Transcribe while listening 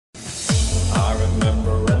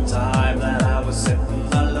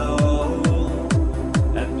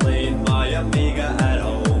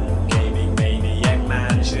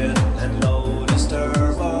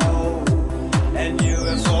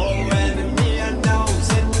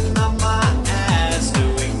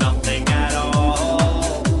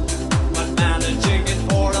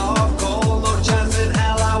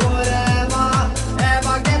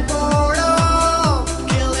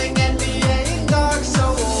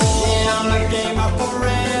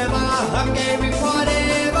I'm gaming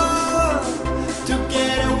forever.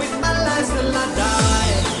 Together with my life till I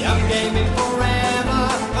die. I'm gaming forever.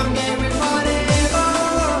 I'm gaming forever.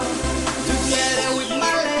 Together with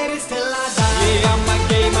my ladies till I die. Yeah, I'm a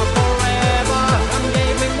gamer forever. I'm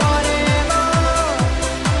gaming forever.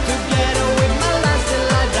 Together with my life till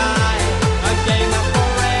I die. I'm gamer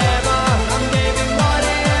forever. I'm gaming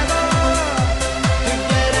forever.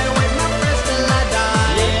 Together with my friends till I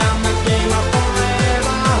die. Yeah, I'm a gamer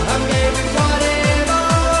forever. I'm gaming forever.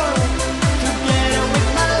 Together with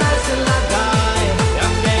my life till I die.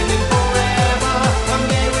 I'm gaming forever. I'm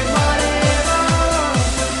gaming forever.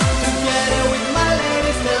 Together with my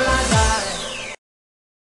ladies till I die.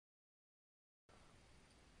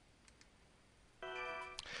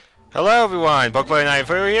 Hello everyone, Bookplayer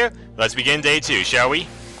 94 here. Let's begin day 2, shall we?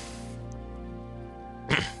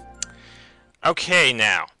 Okay,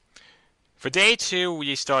 now. For day 2,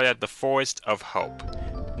 we start at the Forest of Hope.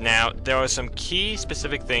 Now, there are some key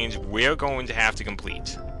specific things we're going to have to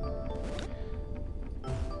complete.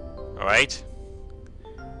 Alright?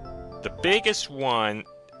 The biggest one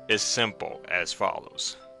is simple as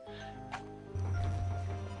follows.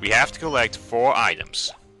 We have to collect 4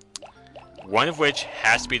 items. One of which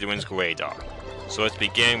has to be the Whimsical radar. So let's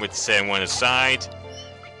begin with setting one aside.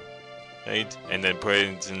 Right? And then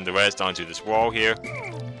putting the rest onto this wall here.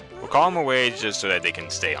 We'll call them away just so that they can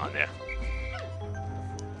stay on there.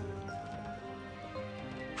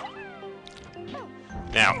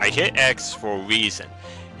 Now, I hit X for a reason.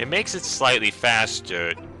 It makes it slightly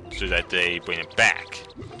faster so that they bring it back.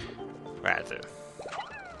 Rather.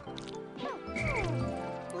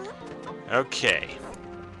 Okay.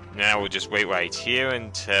 Now we'll just wait right here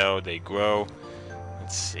until they grow.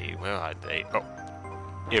 Let's see, where are they? Oh,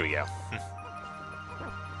 here we go.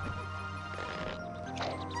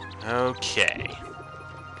 Okay.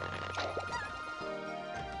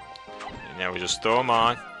 And now we just throw them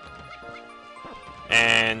on.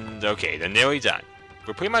 And, okay, they're nearly done.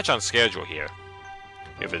 We're pretty much on schedule here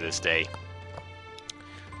for this day.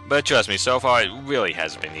 But trust me, so far it really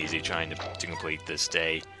hasn't been easy trying to complete this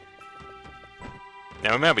day.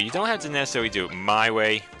 Now remember, you don't have to necessarily do it my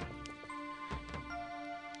way.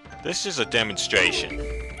 This is just a demonstration.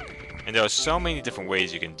 And there are so many different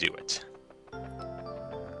ways you can do it.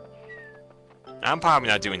 I'm probably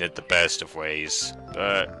not doing it the best of ways,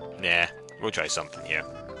 but nah, we'll try something here.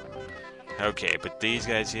 Okay, put these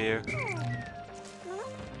guys here.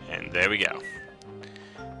 And there we go.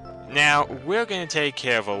 Now, we're going to take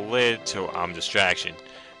care of a little distraction.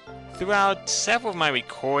 Throughout several of my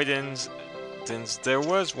recordings, since there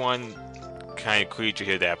was one kind of creature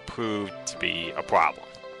here that proved to be a problem.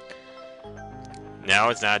 Now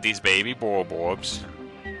it's not these baby Boroborbs.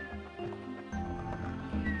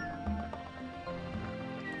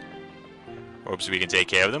 Hopes we can take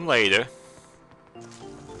care of them later.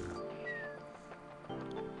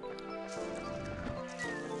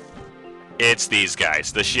 It's these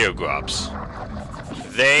guys, the sheer grubs.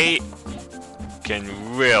 They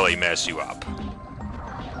can really mess you up.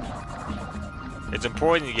 It's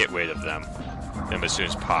important to get rid of them as soon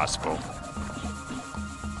as possible.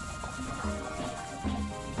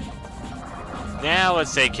 Now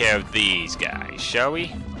let's take care of these guys, shall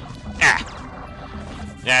we? Nah,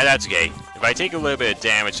 that's okay. If I take a little bit of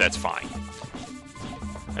damage, that's fine.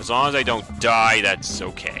 As long as I don't die, that's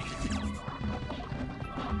okay.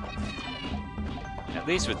 At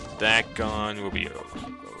least with that gone, we'll be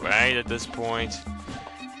alright at this point.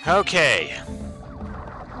 Okay.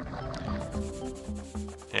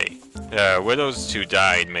 Hey, where those two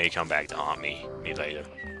died may come back to haunt me later.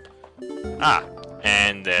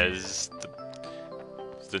 And there's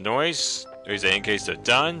the noise. There's in case they're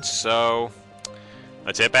done, so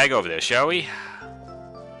let's head back over there, shall we?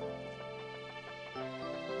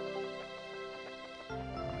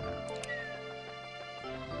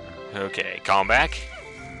 Okay, calm back.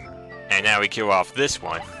 And now we kill off this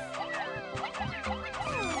one.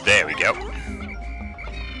 There we go.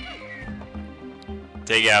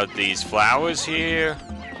 Take out these flowers here.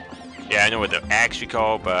 Yeah, I know what they're actually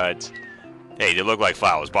called, but hey, they look like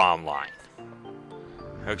flowers, bottom line.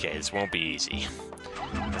 Okay, this won't be easy.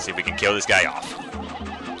 Let's see if we can kill this guy off.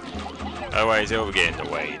 Otherwise, he'll get in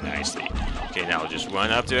the way nicely. Okay, now we'll just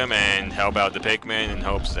run up to him and help out the Pikmin in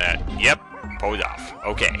hopes that, yep, pull it off.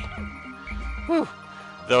 Okay. Whew.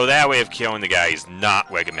 Though that way of killing the guy is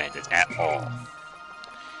not recommended at all.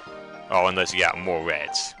 Oh, unless you got more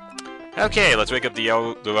reds. Okay, let's wake up the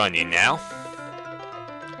onion now.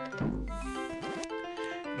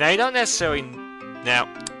 Now, you don't necessarily... Now,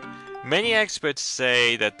 many experts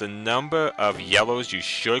say that the number of yellows you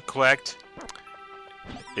should collect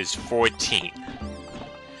is 14.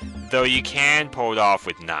 Though you can pull it off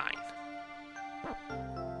with 9.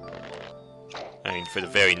 I mean, for the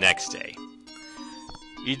very next day.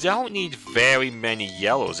 You don't need very many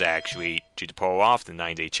yellows, actually, to pull off the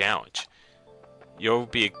 9-day challenge. You'll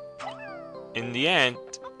be... In the end,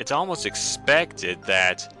 it's almost expected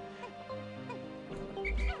that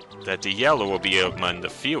the yellow will be among the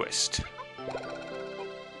fewest.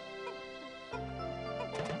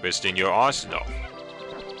 First in your arsenal.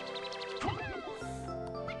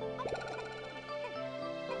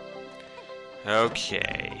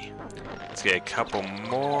 Okay. Let's get a couple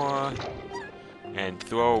more. And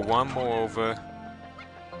throw one more over.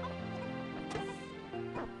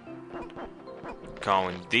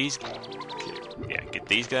 Calling these... Yeah, get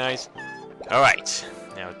these guys. Alright.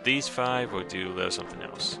 Now these 5, we'll do a little something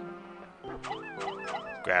else.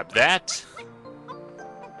 Grab that.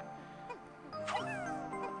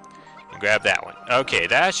 And grab that one. Okay,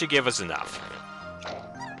 that should give us enough.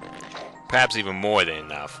 Perhaps even more than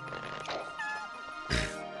enough.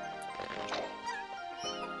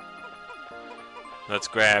 Let's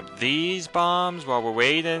grab these bombs while we're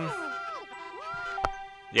waiting.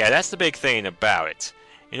 Yeah, that's the big thing about it.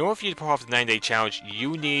 In order for you to pull off the 9-day challenge,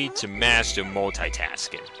 you need to master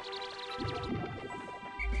multitasking.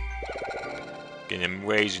 In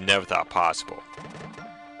ways you never thought possible.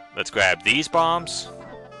 Let's grab these bombs.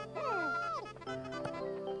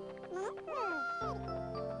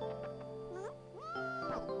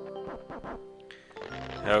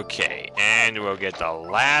 Okay, and we'll get the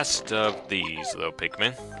last of these little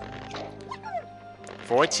Pikmin.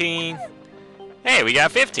 14. Hey, we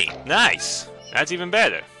got 15. Nice. That's even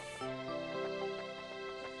better.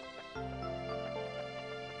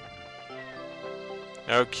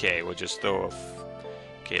 Okay, we'll just throw a...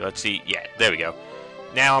 Okay, let's see. Yeah, there we go.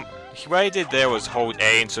 Now, what I did there was hold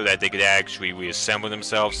A so that they could actually reassemble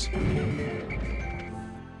themselves.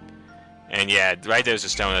 And yeah, right there's a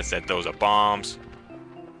stone that said those are bombs.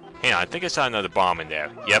 Hang on, I think I saw another bomb in there.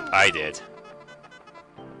 Yep, I did.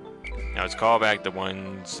 Now let's call back the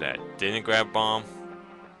ones that didn't grab bomb.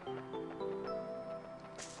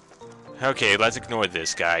 Okay, let's ignore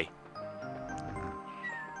this guy.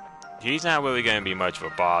 He's not really going to be much of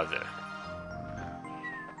a bother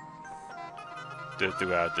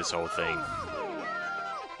throughout this whole thing.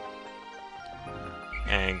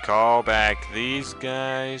 And call back these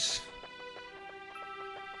guys.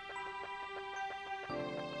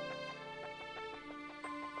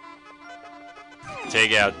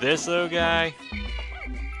 Take out this little guy.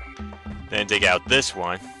 Then take out this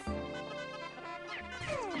one.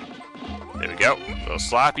 There we go. A little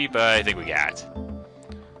sloppy, but I think we got it.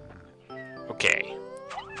 Okay.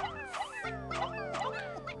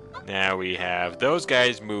 Now we have those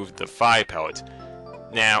guys move the 5 pellets.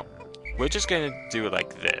 Now, we're just going to do it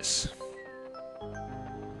like this.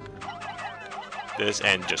 This,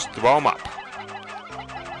 and just throw them up.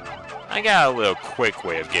 I got a little quick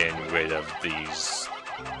way of getting rid of these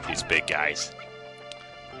big guys.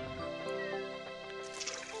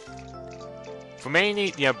 For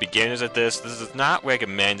many beginners at this is not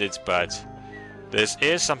recommended, but this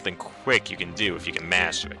is something quick you can do if you can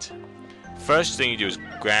master it. First thing you do is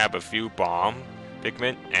grab a few bomb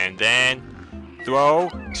Pikmin and then throw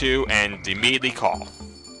 2 and immediately call.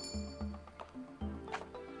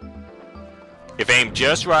 If aimed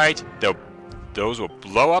just right, those will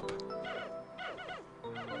blow up.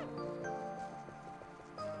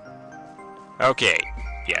 Okay,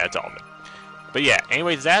 yeah, that's all of it. But yeah,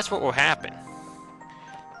 anyways, that's what will happen.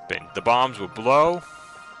 The bombs will blow.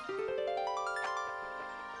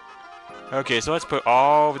 Okay, so let's put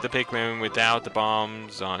all of the Pikmin without the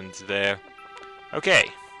bombs onto there.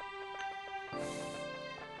 Okay.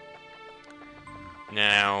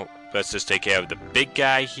 Now, let's just take care of the big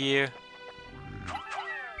guy here.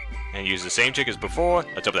 And use the same trick as before.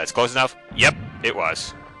 Let's hope that's close enough. Yep, it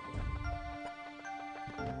was.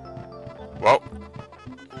 Whoa.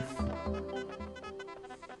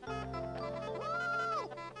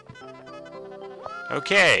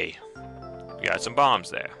 Okay. We got some bombs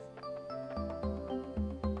there.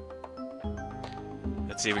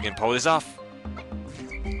 Let's see if we can pull this off.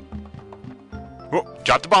 Whoa,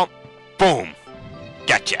 drop the bomb. Boom.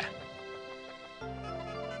 Gotcha.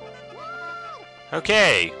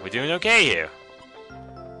 Okay, we're doing okay here.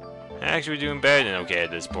 Actually, we're doing better than okay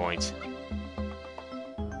at this point.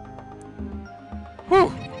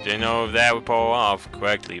 Whew! Didn't know if that would pull off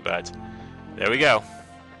correctly, but there we go.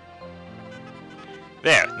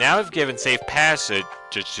 There, now we've given safe passage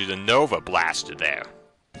to the Nova Blaster there.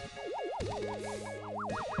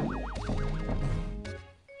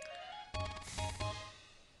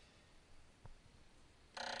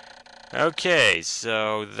 Okay,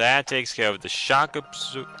 so that takes care of the shock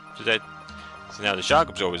absorber. So now the shock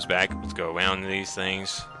absorber is back. Let's go around these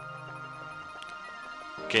things.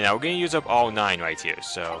 Okay, now we're gonna use up all 9 right here,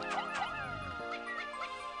 so.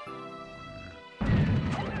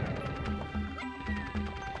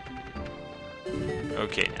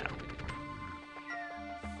 Okay, now.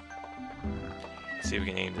 Let's see if we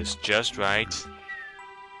can aim this just right.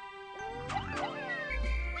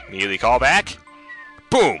 Immediately call back.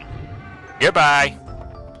 Boom! Goodbye!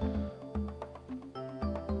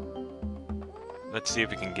 Let's see if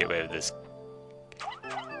we can get rid of this.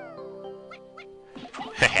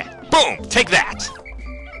 Boom! Take that!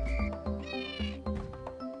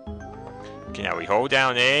 Okay, now we hold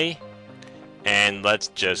down A, and let's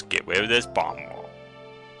just get rid of this bomb wall.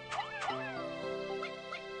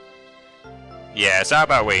 Yeah, sorry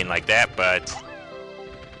about waiting like that, but...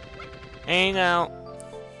 Hey, you know...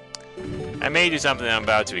 I may do something I'm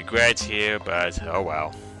about to regret here, but oh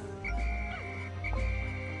well.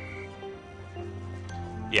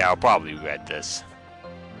 Yeah, I'll probably regret this.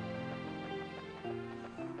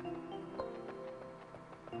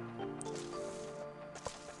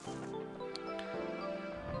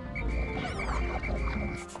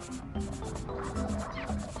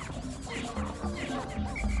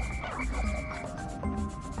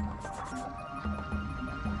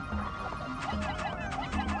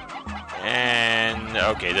 And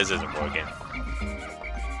okay, this isn't working.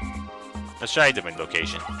 Let's try a different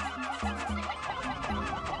location.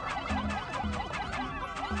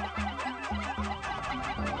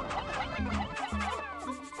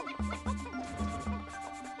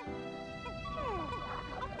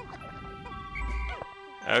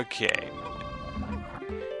 Okay.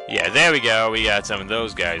 Yeah, there we go. We got some of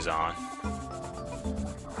those guys on.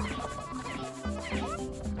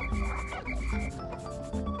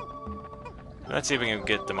 Let's see if we can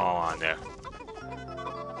get them all on there.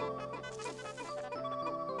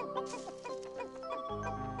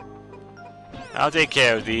 I'll take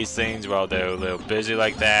care of these things while they're a little busy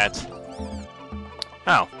like that.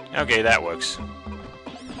 Oh, okay, that works.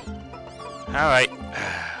 Alright.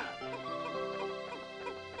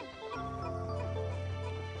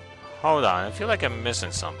 Hold on, I feel like I'm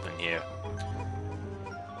missing something here.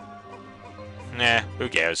 Nah, who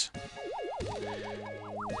cares?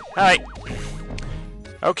 Alright.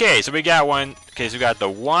 Okay, so we got one. Okay, so we got the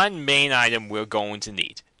one main item we're going to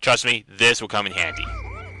need. Trust me, this will come in handy.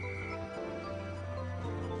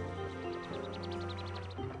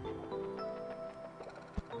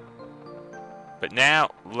 But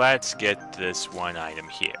now, let's get this one item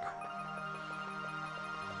here.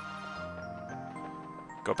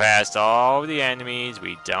 Go past all the enemies.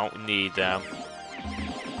 We don't need them.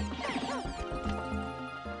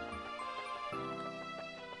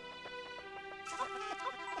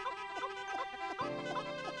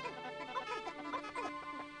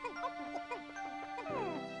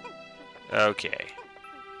 Okay.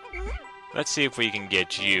 Let's see if we can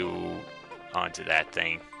get you onto that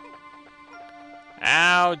thing.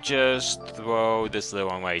 I'll just throw this little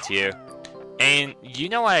one right here. And you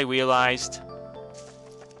know what I realized?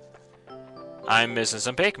 I'm missing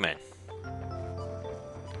some Pikmin.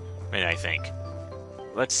 I think.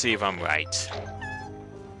 Let's see if I'm right.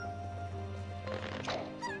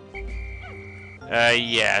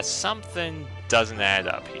 Yeah, something doesn't add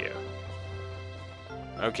up here.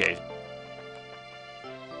 Okay.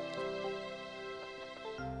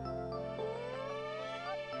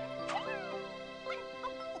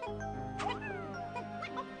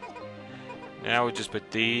 Now we'll just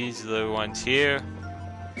put these little ones here.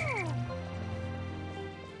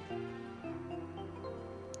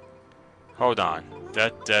 Hold on.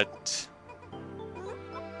 That...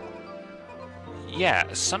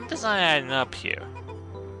 Yeah, something's not adding up here.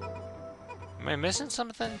 Am I missing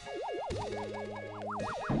something? I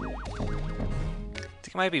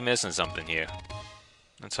think I might be missing something here.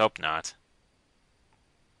 Let's hope not.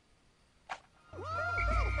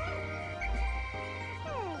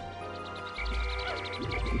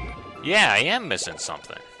 Yeah, I am missing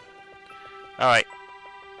something. Alright.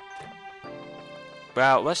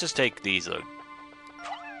 Well, let's just take these.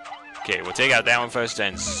 Okay, we'll take out that one first,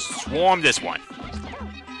 then swarm this one.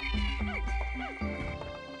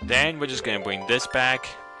 Then we're just gonna bring this back.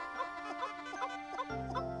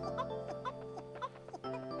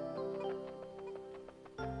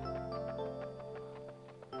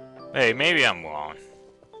 Hey, maybe I'm wrong.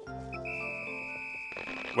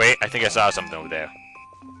 Wait, I think I saw something over there.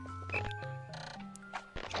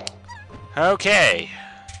 Okay.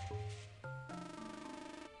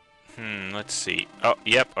 Let's see. Oh,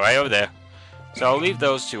 yep, right over there. So I'll leave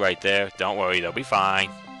those two right there. Don't worry, they'll be fine.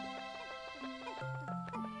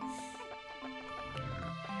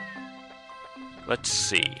 let's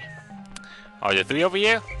see. Are there 3 over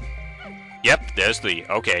here? Yep, there's 3.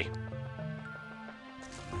 Okay.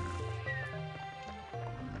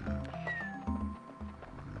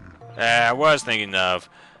 I was thinking of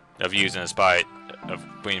using a spot of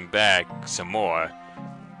bringing back some more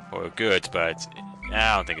or goods, but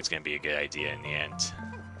I don't think it's gonna be a good idea in the end.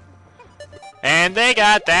 And they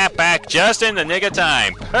got that back just in the nick of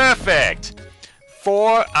time. Perfect!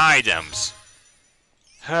 4 items.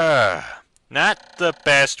 Not the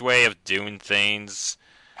best way of doing things,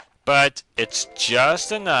 but it's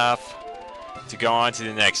just enough to go on to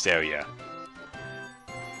the next area.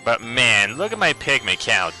 But man, look at my Pikmin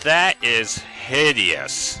count. That is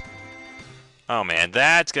hideous. Oh man,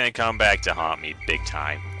 that's gonna come back to haunt me big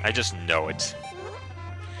time. I just know it.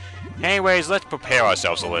 Anyways, let's prepare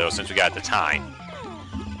ourselves a little since we got the time.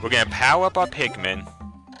 We're gonna power up our Pikmin.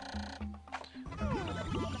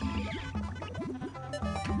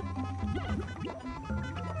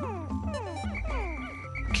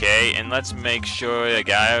 Okay, and let's make sure I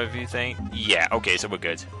got everything. Yeah, okay, so we're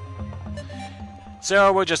good.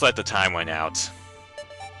 So we'll just let the time run out.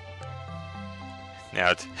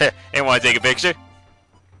 Now, anyone want to take a picture?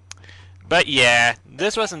 But yeah,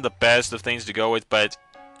 this wasn't the best of things to go with, but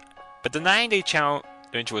the 9-day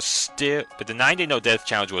challenge was still, the 9-day no death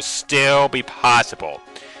challenge will still be possible.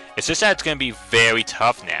 It's just that it's going to be very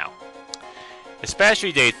tough now,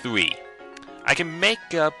 especially day 3. I can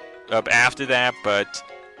make up after that, but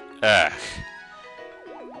I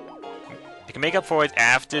can make up for it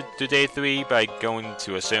after the day 3 by going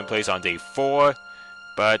to a certain place on day 4,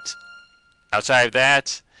 but outside of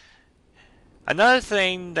that, another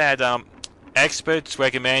thing that experts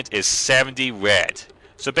recommend is 70 red.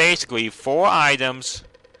 So basically, 4 items,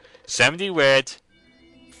 70 red,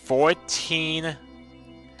 14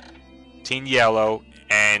 yellow,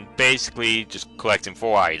 and basically just collecting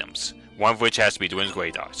 4 items. One of which has to be Dwin's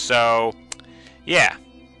Radar. So, yeah.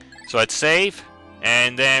 So let's save,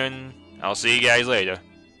 and then I'll see you guys later.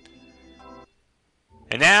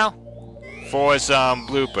 And now, for some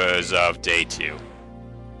bloopers of day 2.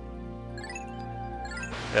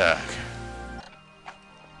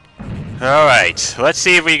 Alright, let's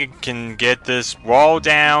see if we can get this wall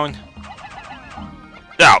down.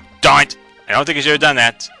 Oh, darn it! I don't think I should have done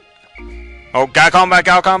that. Oh, gotta come back,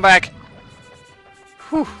 gotta come back!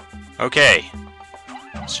 Whew. Okay.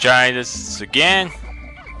 Let's try this again.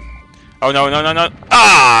 Oh, no, no, no, no.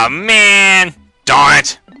 Ah, man! Darn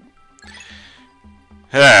it!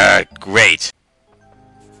 Great.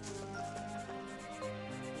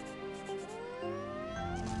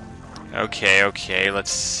 Okay,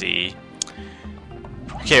 let's see.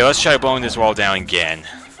 Okay, let's try blowing this wall down again.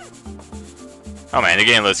 Oh man, they're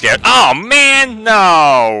getting a little scared. Oh man,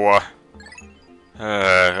 no!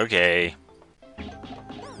 Okay.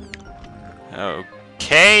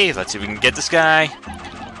 Okay, let's see if we can get this guy.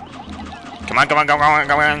 Come on, come on, come on,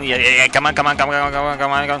 come on, yeah, come on, come on, come on, come on,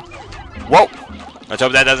 come on, come on. Whoa! Let's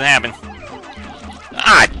hope that doesn't happen.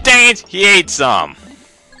 Ah, dang it! He ate some!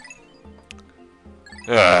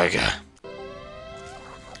 Ugh.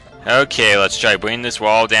 Okay, let's try bringing this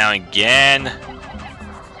wall down again.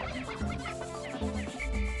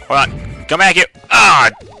 Hold on. Come back here.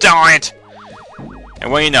 Ah, darn it!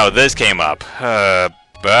 And well, you know, this came up.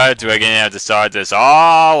 But we're gonna have to start this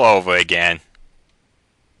all over again.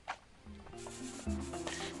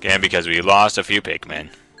 Again, because we lost a few Pikmin.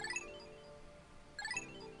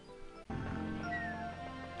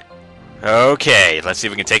 Okay, let's see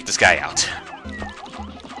if we can take this guy out.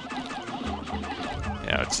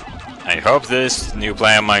 Yeah, I hope this new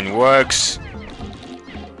plan of mine works.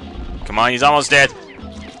 Come on, he's almost dead.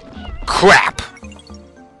 Crap!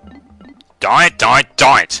 Darn it, darn it,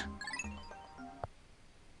 darn it!